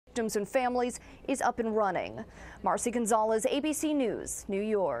victims and families is up and running. Marcy Gonzalez, ABC News, New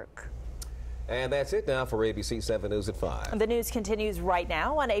York. And that's it now for ABC 7 News at 5. The news continues right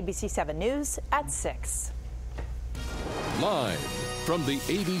now on ABC 7 News at 6. Live from the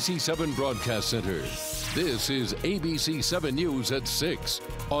ABC 7 Broadcast Center, this is ABC 7 News at 6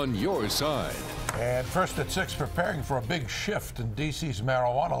 on your side. And first at 6, preparing for a big shift in D.C.'s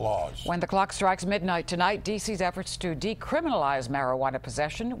marijuana laws. When the clock strikes midnight tonight, D.C.'s efforts to decriminalize marijuana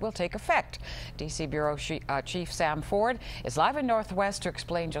possession will take effect. D.C. Bureau Chief Sam Ford is live in Northwest to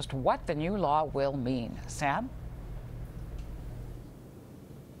explain just what the new law will mean. Sam?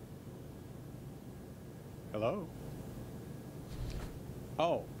 Hello?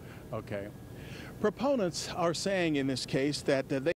 Oh, okay. Proponents are saying in this case that they